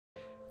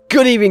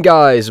Good evening,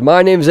 guys.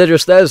 My name is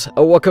Jumpscares,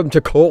 and welcome to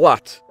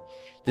Kholat.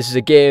 This is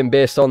a game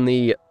based on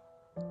the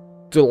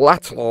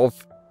Dyatlov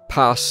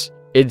Pass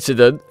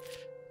incident.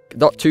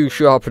 Not too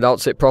sure how to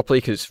pronounce it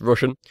properly because it's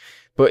Russian,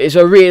 but it's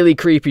a really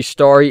creepy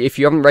story. If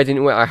you haven't read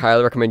into it, I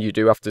highly recommend you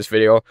do after this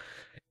video.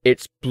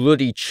 It's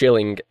bloody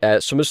chilling.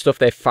 Some of the stuff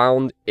they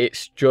found,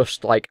 it's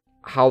just like,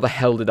 how the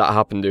hell did that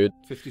happen, dude?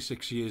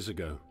 56 years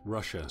ago,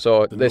 Russia.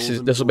 So this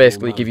will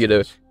basically give you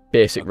the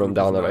basic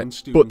rundown of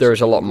it, but there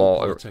is a lot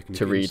more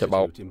to read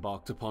about.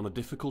 Embarked upon a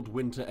difficult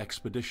winter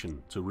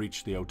expedition to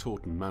reach the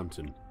Kholat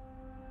mountain.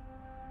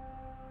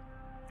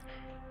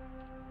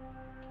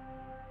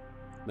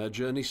 Their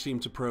journey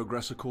seemed to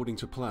progress according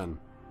to plan.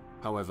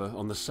 However,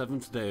 on the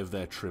 7th day of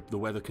their trip, the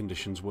weather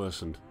conditions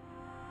worsened.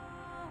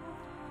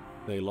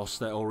 They lost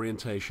their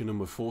orientation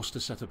and were forced to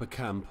set up a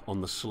camp on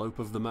the slope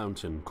of the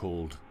mountain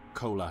called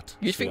Kholat.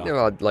 You'd think they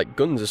had like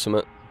guns or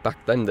something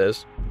back then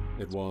days.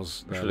 It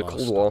was their the last.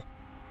 Cold War.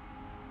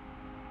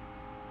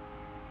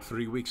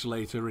 3 weeks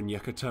later in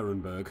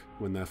Yekaterinburg,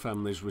 when their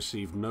families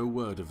received no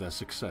word of their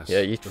success,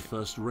 yeah, the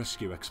first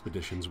rescue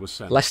expeditions were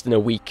sent. Less than a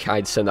week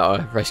I'd send out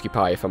a rescue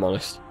party, if I'm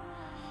honest.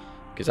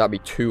 Because that'd be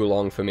too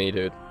long for me,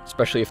 dude.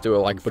 Especially if they were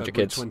like a bunch of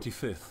kids. On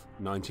February 25th,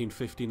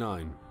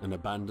 1959, an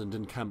abandoned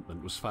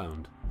encampment was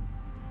found.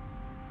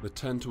 The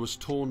tent was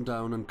torn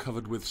down and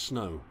covered with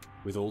snow,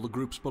 with all the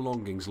group's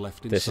belongings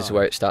left inside. This is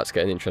where it starts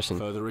getting interesting.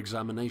 Further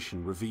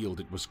examination revealed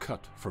it was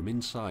cut from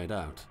inside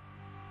out.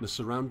 The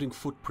surrounding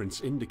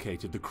footprints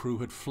indicated the crew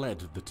had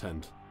fled the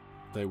tent.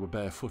 They were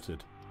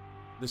barefooted.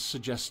 This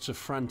suggests a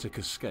frantic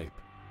escape,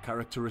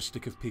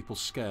 characteristic of people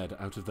scared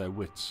out of their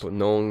wits. But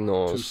no one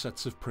knows. 2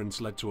 sets of prints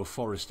led to a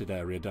forested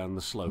area down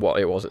the slope. What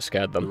it was that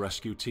scared them. The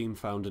rescue team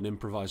found an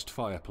improvised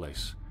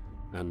fireplace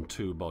and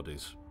 2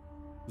 bodies.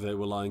 They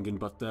were lying in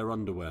but their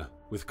underwear,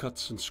 with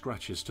cuts and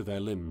scratches to their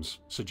limbs,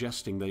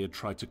 suggesting they had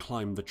tried to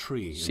climb the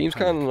tree. Seems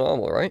kind of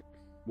normal, right?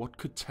 What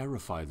could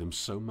terrify them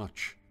so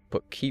much?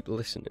 But keep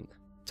listening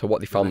to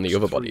what they found in the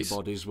other bodies. 3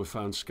 bodies were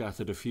found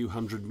scattered a few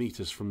hundred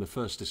meters from the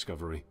first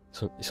discovery.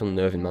 It's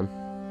unnerving, man.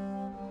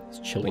 It's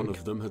chilling. One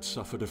of them had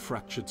suffered a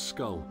fractured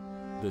skull,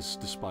 this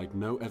despite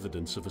no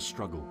evidence of a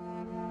struggle.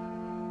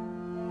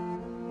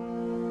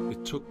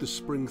 It took the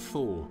spring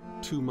thaw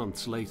 2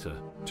 months later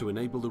to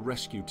enable the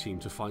rescue team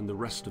to find the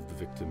rest of the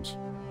victims.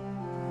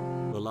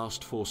 The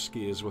last 4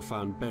 skiers were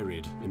found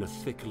buried in a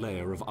thick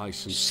layer of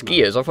ice and snow.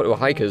 Skiers? I thought they were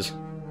hikers.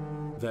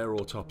 Their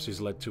autopsies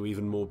led to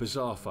even more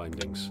bizarre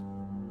findings.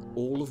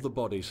 All of the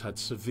bodies had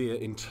severe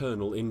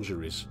internal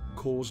injuries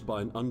caused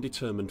by an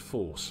undetermined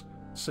force,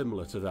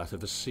 similar to that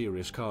of a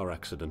serious car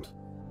accident.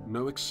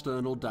 No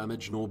external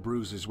damage nor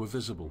bruises were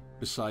visible,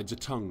 besides a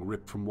tongue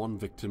ripped from one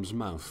victim's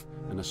mouth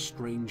and a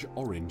strange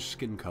orange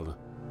skin color.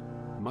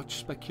 Much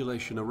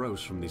speculation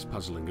arose from these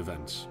puzzling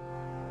events.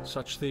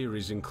 Such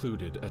theories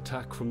included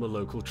attack from the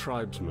local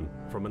tribesmen,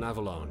 from an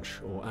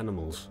avalanche, or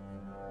animals.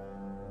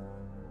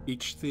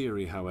 Each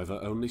theory, however,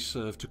 only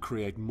served to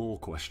create more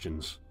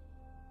questions.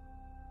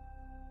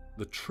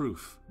 The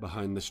truth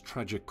behind this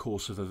tragic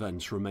course of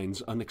events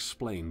remains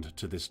unexplained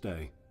to this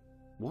day.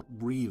 What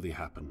really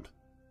happened?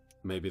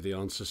 Maybe the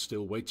answer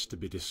still waits to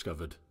be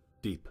discovered,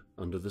 deep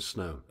under the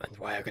snow. And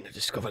we're going to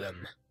discover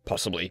them.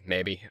 Possibly,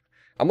 maybe.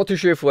 I'm not too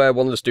sure if we're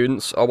one of the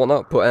students or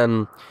whatnot,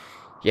 but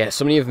yeah,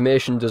 some of the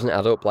information doesn't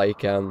add up.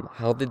 Like,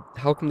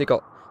 how come they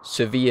got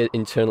severe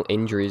internal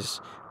injuries,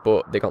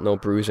 but they got no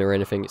bruising or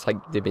anything? It's like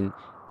they've been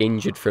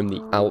injured from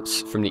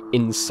the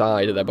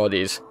inside of their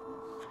bodies,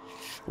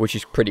 which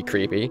is pretty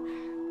creepy.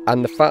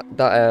 And the fact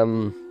that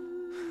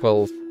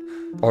well,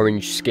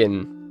 orange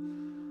skin.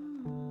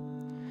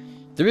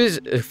 There is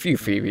a few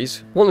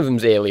theories. One of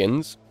them's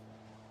aliens.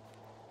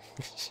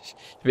 It's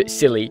a bit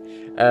silly.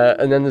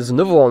 And then there's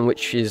another one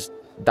which is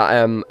that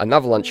an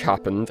avalanche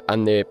happened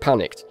and they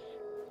panicked.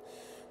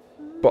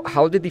 But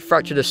how did they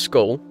fracture the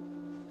skull?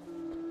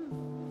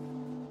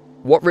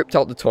 What ripped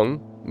out the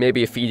tongue?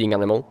 Maybe a feeding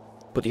animal.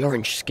 But the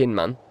orange skin,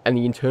 man, and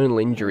the internal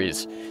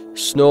injuries.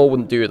 Snow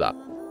wouldn't do that.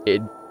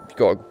 It'd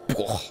go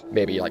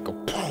maybe like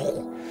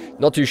go.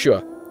 Not too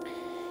sure.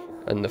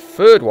 And the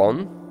third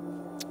one,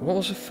 what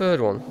was the third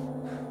one?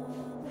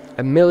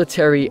 A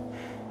military,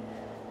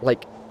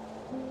 like,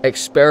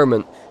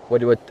 experiment where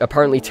they were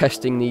apparently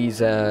testing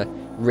these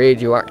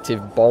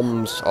radioactive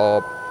bombs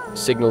or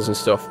signals and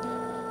stuff.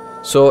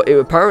 So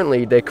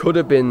apparently there could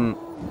have been,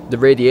 the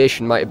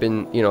radiation might have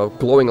been, you know,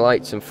 glowing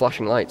lights and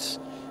flashing lights.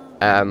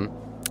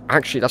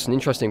 Actually, that's an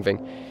interesting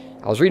thing.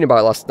 I was reading about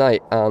it last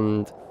night,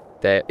 and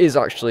there is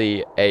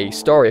actually a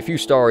few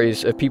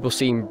stories of people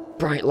seeing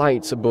bright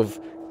lights above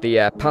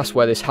the pass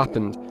where this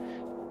happened.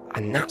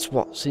 And that's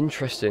what's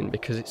interesting,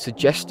 because it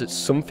suggests that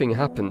something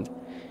happened.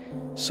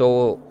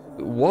 So,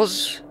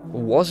 was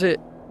it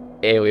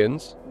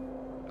aliens?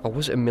 Or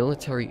was it a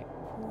military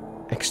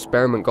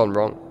experiment gone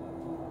wrong?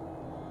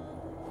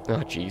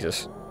 Oh,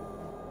 Jesus.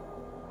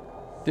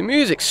 The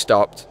music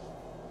stopped.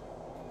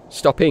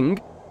 Stopping.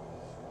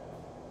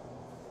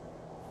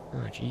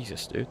 Oh,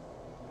 Jesus, dude.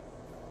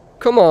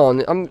 Come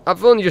on,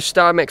 I've only just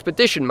started my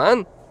expedition,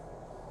 man.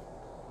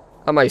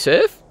 Am I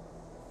safe?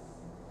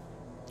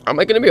 Am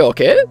I gonna be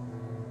okay?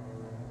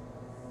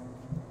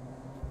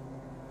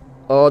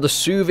 Oh, the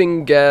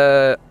soothing,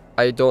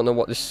 I don't know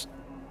what this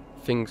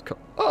thing's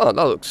called. Oh,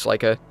 that looks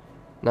like a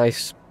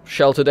nice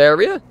sheltered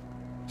area.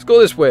 Let's go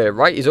this way.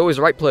 Right is always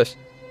the right place.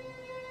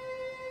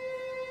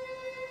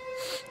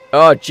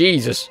 Oh,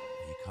 Jesus.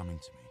 Are you coming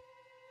to me?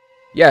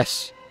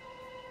 Yes.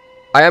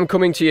 I am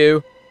coming to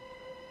you.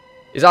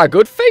 Is that a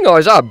good thing or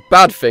is that a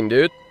bad thing,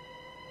 dude?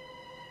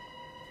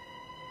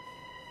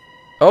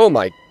 Oh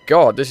my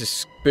god, this is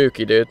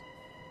spooky, dude.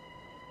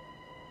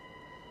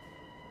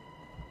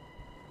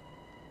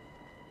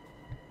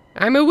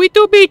 I'm a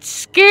little bit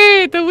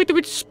scared, a little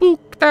bit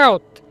spooked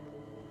out.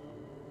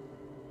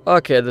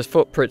 Okay, the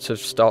footprints have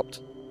stopped.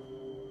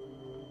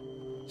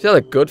 Is that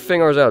a good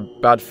thing or is that a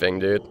bad thing,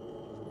 dude?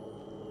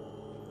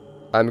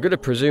 I'm gonna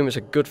presume it's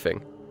a good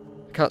thing.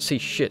 I can't see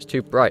shit, it's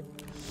too bright.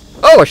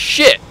 Oh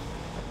shit!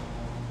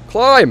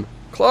 Climb!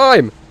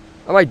 Climb!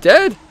 Am I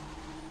dead?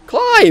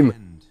 Climb!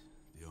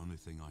 The only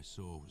thing I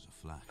saw was a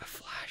flash. A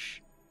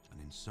flash. An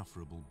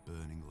insufferable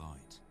burning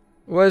light.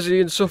 Where's the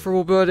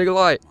insufferable burning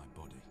light? My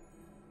body.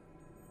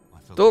 I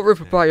felt Don't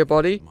rip apart your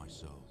body. my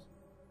soul.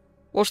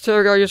 What's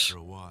Terragaius? For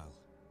a while,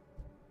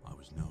 I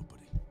was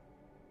nobody.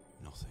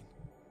 Nothing.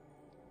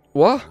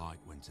 What? The light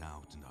went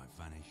out and I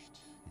vanished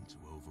into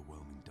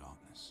overwhelming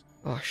darkness.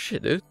 Oh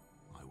shit, dude.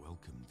 I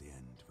welcomed the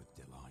end with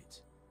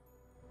delight.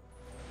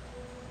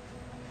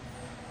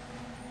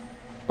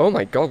 Oh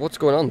my god, what's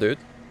going on, dude?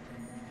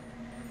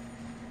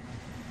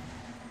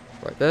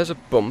 Right, there's a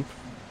bump.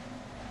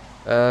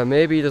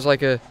 Maybe there's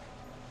like a...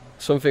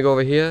 something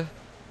over here.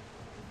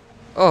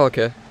 Oh,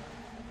 okay.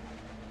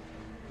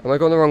 Am I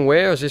going the wrong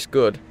way or is this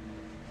good?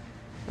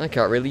 I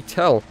can't really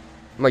tell.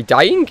 Am I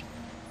dying?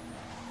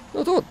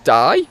 No, don't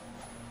die.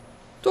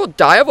 Don't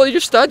die, I've only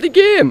just started the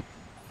game.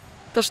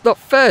 That's not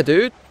fair,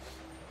 dude.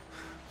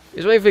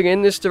 Is there anything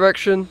in this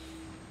direction?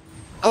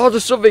 Oh,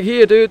 there's something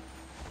here, dude.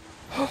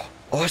 Oh,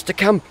 it's the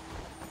camp.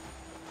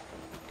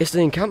 It's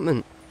the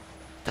encampment.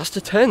 That's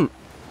the tent.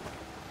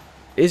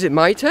 Is it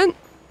my tent?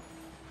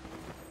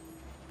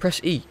 Press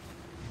E.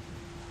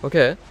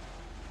 Okay.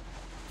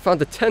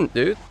 Found the tent,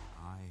 dude.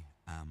 I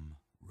am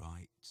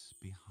right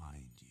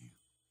behind you.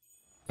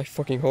 I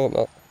fucking hope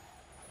not.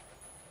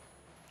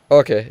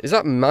 Okay, is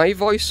that my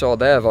voice or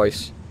their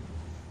voice?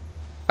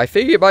 I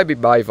think it might be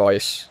my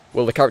voice.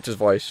 Well, the character's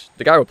voice.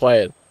 The guy we're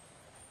playing.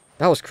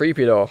 That was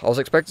creepy though. I was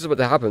expecting something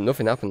to happen.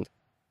 Nothing happened.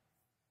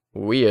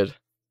 Weird.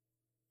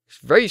 It's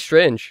very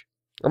strange.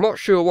 I'm not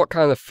sure what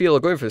kind of feel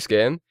I'm going for this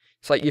game.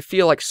 It's like you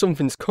feel like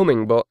something's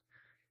coming, but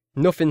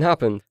nothing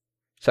happened.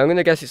 So I'm going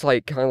to guess it's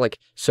like kind of like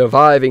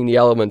surviving the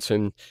elements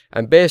and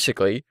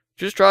basically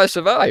just try to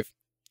survive.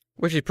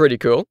 Which is pretty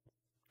cool.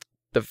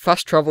 The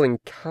fast traveling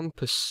camp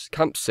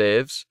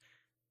saves.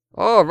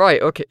 Oh,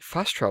 right, okay,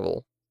 fast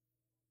travel.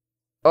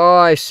 Oh,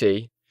 I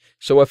see.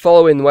 So we're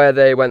following where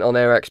they went on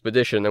their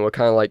expedition and we're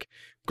kind of like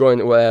going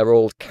to their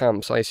old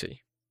camps, I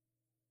see.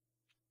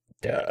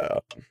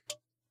 Duh.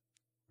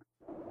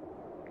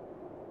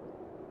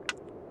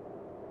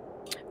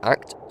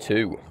 Act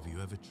 2. Have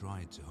you ever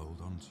tried to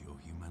hold on to your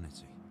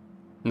humanity?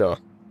 No.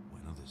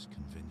 When others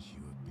convince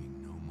you of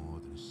being no more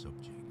than a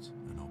subject,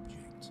 an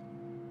object,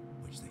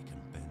 which they can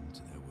bend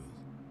to their will.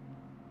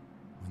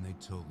 When they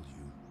told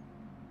you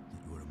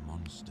that you were a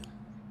monster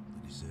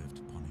that deserved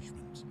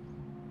punishment.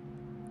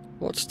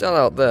 What's that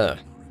out there?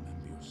 You not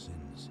remember your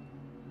sins.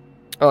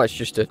 Oh, it's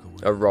just a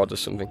rod or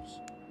something.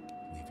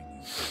 Leaving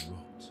you to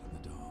rot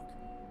in the dark.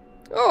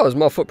 Oh, there's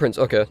more footprints,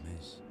 okay.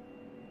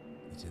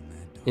 It's in their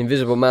darkness.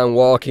 Invisible man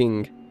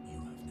walking. You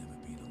have never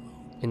been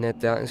alone. In that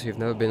darkness, you've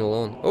never been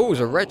alone. Oh, there's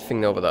a red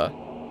thing over there.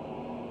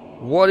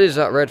 What is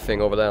that red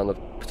thing over there on the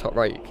top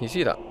right? Can you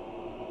see that?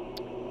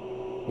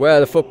 Where are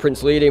the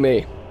footprints leading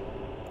me?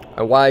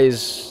 And why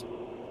is...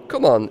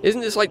 Come on, isn't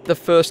this like the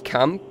first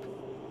camp?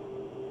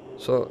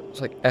 So,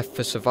 it's like F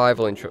for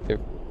survival intro...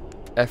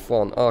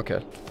 F1,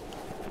 okay.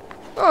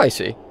 Oh, I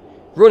see.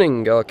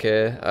 Running,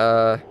 okay.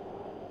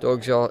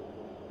 Dogs, your...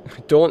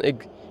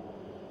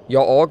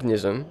 Your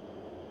organism?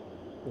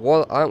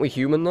 What, aren't we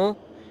human though?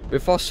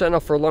 Before setting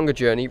off for a longer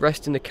journey,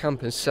 rest in the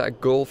camp and set a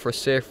goal for a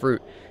safe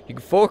route. You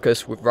can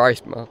focus with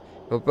rice, blah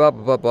blah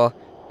blah blah.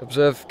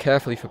 Observe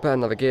carefully for better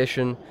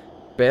navigation.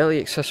 Barely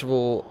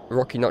accessible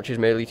rocky notches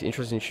may lead to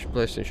interesting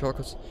places and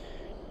shortcuts.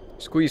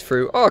 Squeeze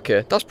through. Oh,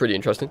 okay, that's pretty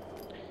interesting.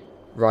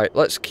 Right,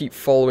 let's keep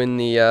following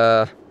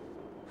the,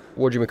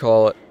 what do you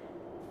call it?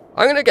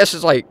 I'm gonna guess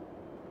it's like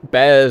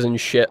bears and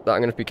shit that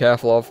I'm gonna be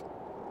careful of.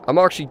 I'm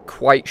actually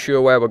quite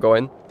sure where we're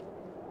going.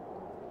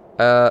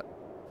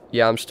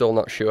 Yeah, I'm still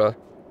not sure.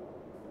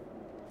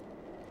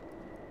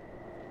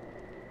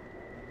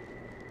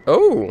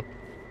 Oh!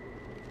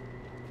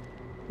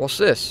 What's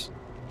this?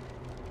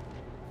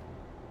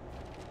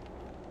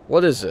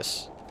 What is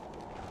this?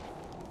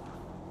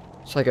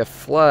 It's like a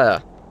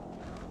flare.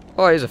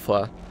 Oh, it is a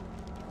flare.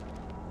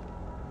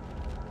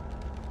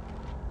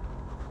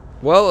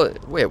 Well,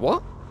 wait,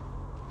 what?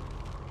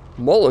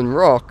 Molten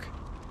rock?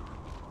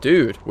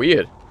 Dude,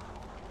 weird.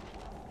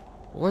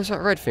 What is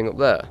that red thing up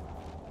there?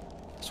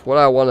 That's what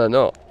I want to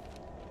know.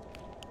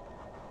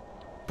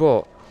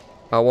 But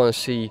I want to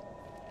see...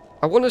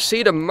 I want to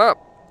see the map.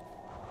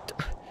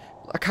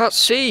 I can't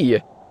see.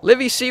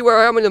 Livy, see where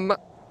I am in the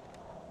map.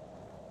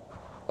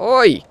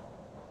 Oi!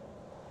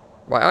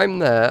 Right, I'm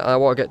there, and I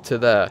want to get to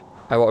there.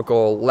 I want to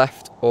go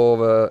left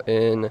over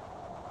in...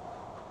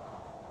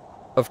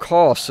 Of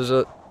course, there's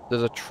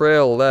a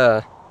trail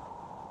there.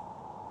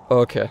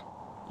 Okay.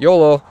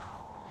 YOLO.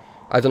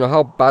 I don't know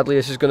how badly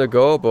this is going to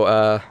go,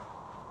 but,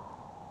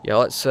 yeah,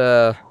 let's,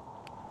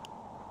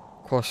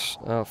 cross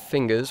our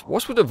fingers.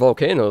 What's with the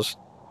volcanoes?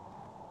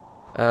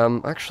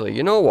 Actually,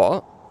 you know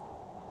what?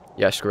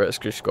 Yeah, screw it, let's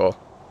just go.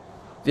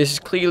 This is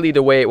clearly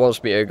the way it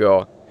wants me to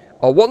go.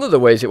 Or one of the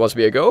ways it wants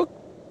me to go.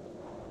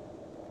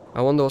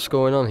 I wonder what's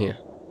going on here.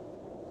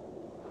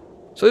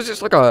 So it's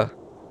just like a...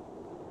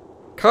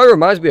 Kind of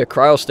reminds me of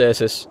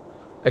cryostasis.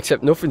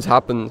 Except nothing's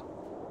happened.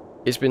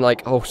 It's been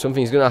like, oh,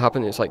 something's gonna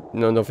happen. It's like,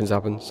 no, nothing's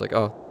happened. It's like,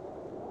 oh.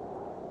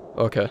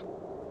 Okay.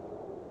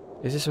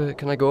 Is this a...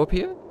 Can I go up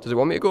here? Does it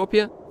want me to go up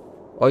here?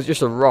 Or is it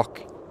just a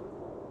rock?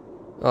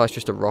 Oh, it's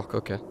just a rock,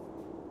 okay.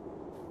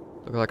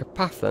 Looks like a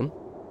path then.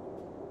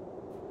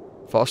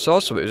 Thought I saw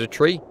something, it was a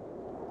tree.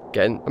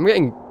 I'm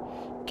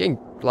getting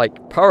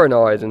like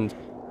paranoid and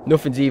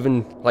nothing's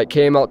even like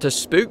came out to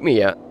spook me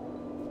yet.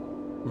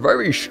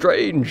 Very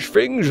strange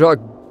things are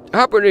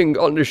happening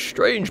on this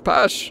strange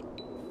pass.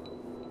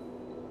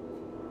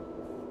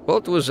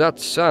 What was that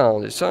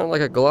sound? It sounded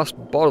like a glass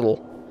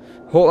bottle.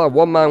 Hope that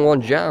one man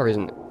one jar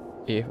isn't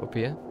here up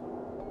here.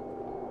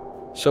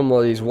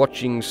 Somebody's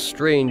watching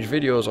strange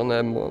videos on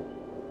their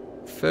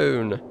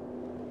phone.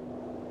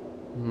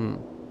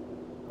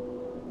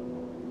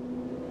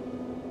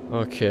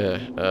 Okay,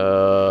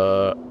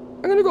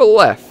 I'm gonna go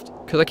left,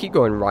 because I keep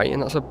going right,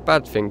 and that's a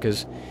bad thing,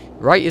 because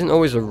right isn't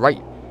always the right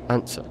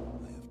answer.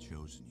 I have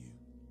chosen you.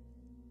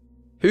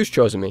 Who's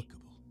chosen me?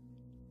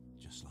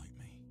 Just like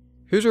me.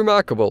 Who's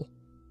remarkable?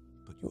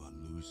 But you are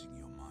losing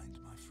your mind,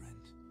 my friend.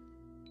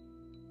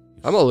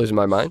 I'm not losing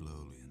my mind.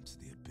 Slowly into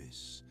the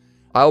abyss.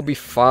 I'll be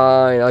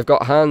fine, I've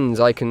got hands,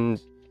 I can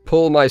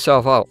pull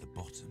myself out. At the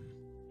bottom.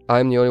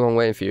 I'm the only one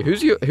waiting for you. Who's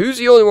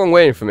the only one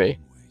waiting for me?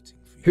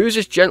 Who's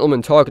this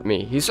gentleman talking to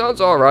me? He sounds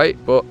alright,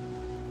 but...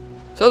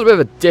 Sounds a bit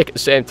of a dick at the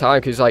same time,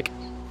 because he's like...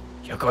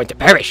 You're going to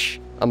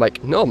perish! I'm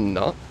like, no I'm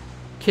not.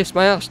 Kiss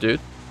my ass, dude.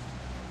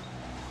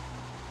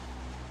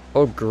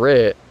 Oh,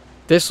 great.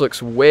 This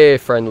looks way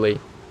friendly.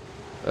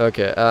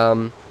 Okay,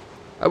 are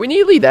we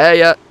nearly there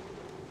yet?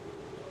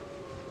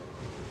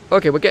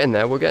 Okay, we're getting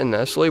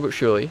there, slowly but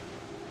surely.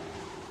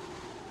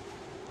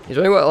 Is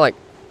there anywhere to, like,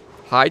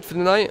 hide for the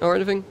night or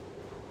anything?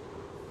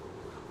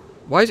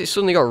 Why has it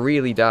suddenly got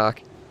really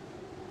dark?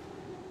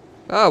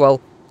 Ah,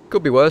 well,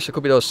 could be worse. It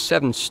could be those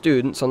 7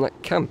 students on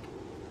that camp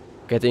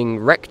getting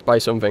wrecked by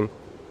something.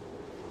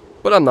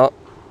 But I'm not.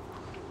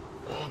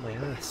 Oh, my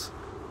ass.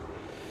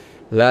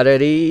 La da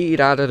dee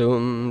da da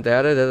dum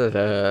da da da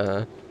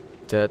da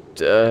da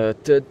da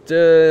da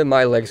da.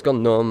 My leg's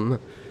gone numb.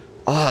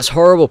 Oh, that's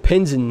horrible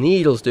pins and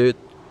needles, dude.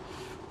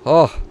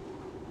 Oh.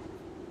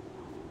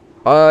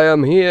 I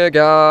am here,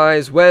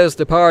 guys. Where's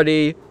the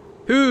party?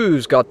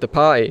 Who's got the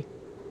pie?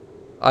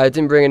 I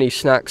didn't bring any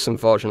snacks,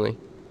 unfortunately.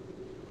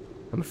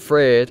 I'm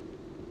afraid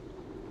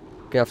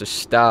I'm gonna have to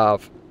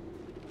starve.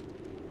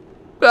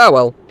 Ah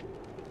well.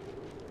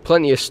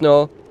 Plenty of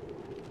snow.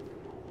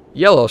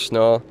 Yellow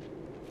snow.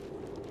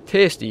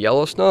 Tasty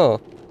yellow snow.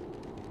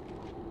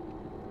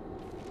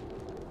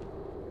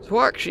 So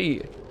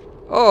actually...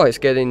 Oh, it's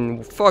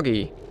getting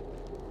foggy.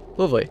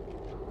 Lovely.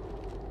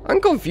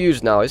 I'm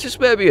confused now. Is this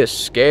maybe a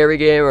scary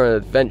game or an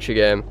adventure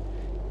game?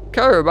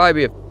 Kind of remind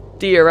me of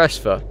DRS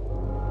for.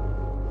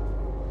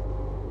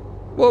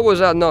 What was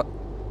that not...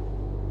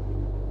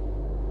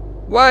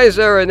 Why is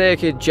there a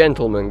naked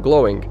gentleman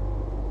glowing?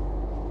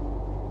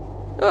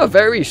 Oh,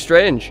 very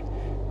strange.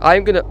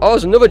 I'm gonna... Oh,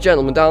 there's another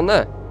gentleman down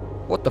there.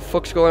 What the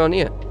fuck's going on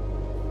here?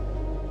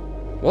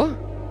 What?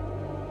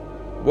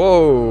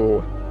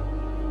 Whoa.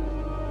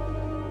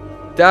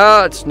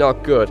 That's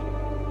not good.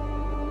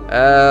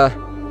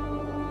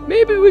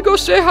 Maybe we go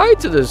say hi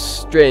to this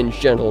strange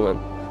gentleman.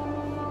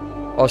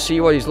 Or see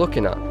what he's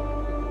looking at.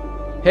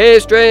 Hey,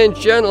 strange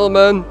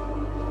gentleman.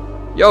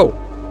 Yo.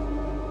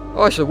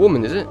 Oh, it's a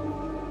woman, is it?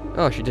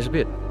 Oh, she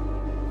disappeared.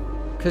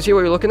 Can I see what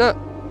you're looking at?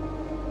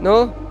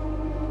 No?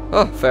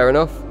 Oh, fair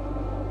enough.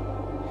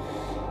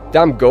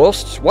 Damn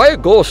ghosts. Why are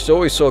ghosts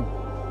always so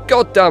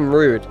goddamn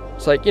rude?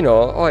 It's like, you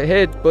know, oh,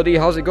 hey, buddy,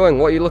 how's it going?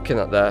 What are you looking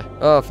at there?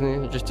 Oh,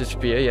 you just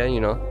disappear, yeah,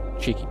 you know.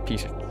 Cheeky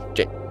piece of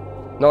shit.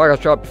 Not like I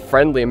try to be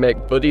friendly and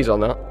make buddies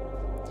on that.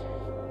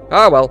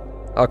 Ah, well,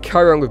 I'll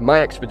carry on with my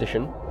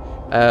expedition.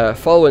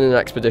 Following an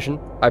expedition,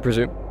 I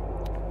presume.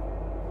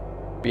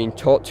 Being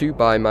taught to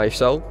by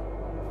myself.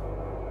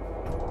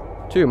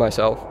 To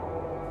myself.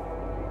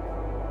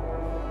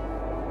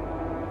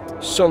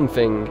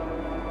 Something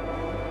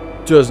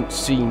doesn't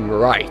seem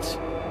right.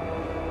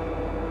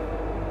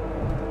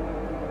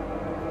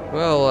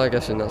 Well, I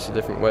guess that's a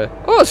different way.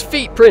 Oh, it's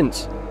feet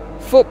prints!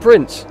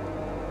 Footprints!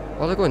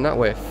 Oh, they're going that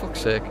way.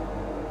 Fuck's sake.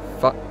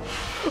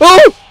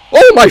 Oh!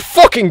 Oh my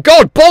fucking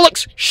god!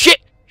 Bollocks! Shit!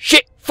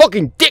 Shit!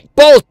 Fucking dick!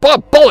 balls,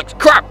 bollocks,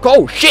 crap,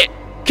 oh shit!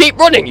 Keep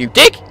running, you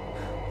dick!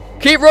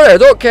 Keep running, I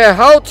don't care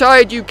how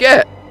tired you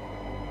get.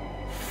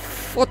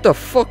 What the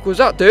fuck was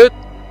that, dude?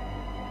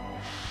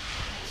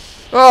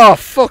 Oh,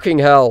 fucking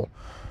hell.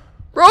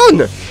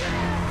 Run!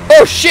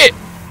 Oh shit!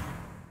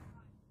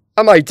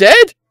 Am I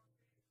dead?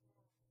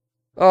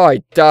 Oh,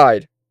 I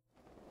died.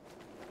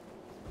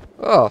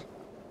 Oh.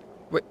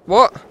 Wait,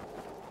 what?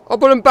 Oh,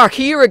 but I'm back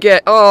here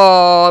again.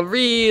 Oh,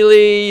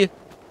 really?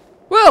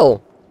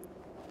 Well,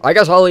 I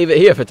guess I'll leave it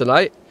here for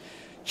tonight.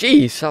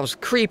 Jeez, that was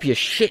creepy as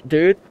shit,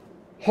 dude.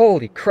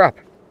 Holy crap.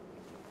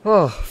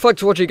 Oh,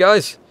 thanks for watching,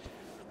 guys.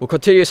 We'll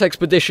continue this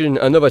expedition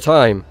another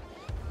time.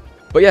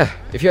 But yeah,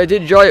 if you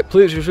did enjoy it,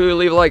 please be sure to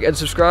leave a like and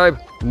subscribe.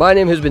 My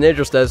name has been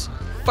Dyatlov.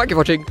 Thank you for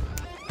watching.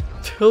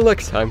 Till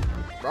next time.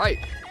 Right.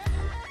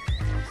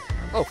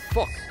 Oh,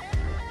 fuck.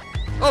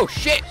 Oh,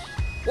 shit.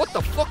 What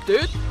the fuck,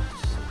 dude?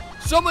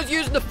 Someone's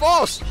using the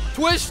force.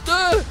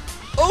 Twister.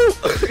 Oh.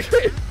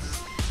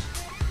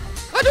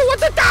 I don't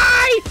want to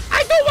die.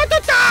 I don't want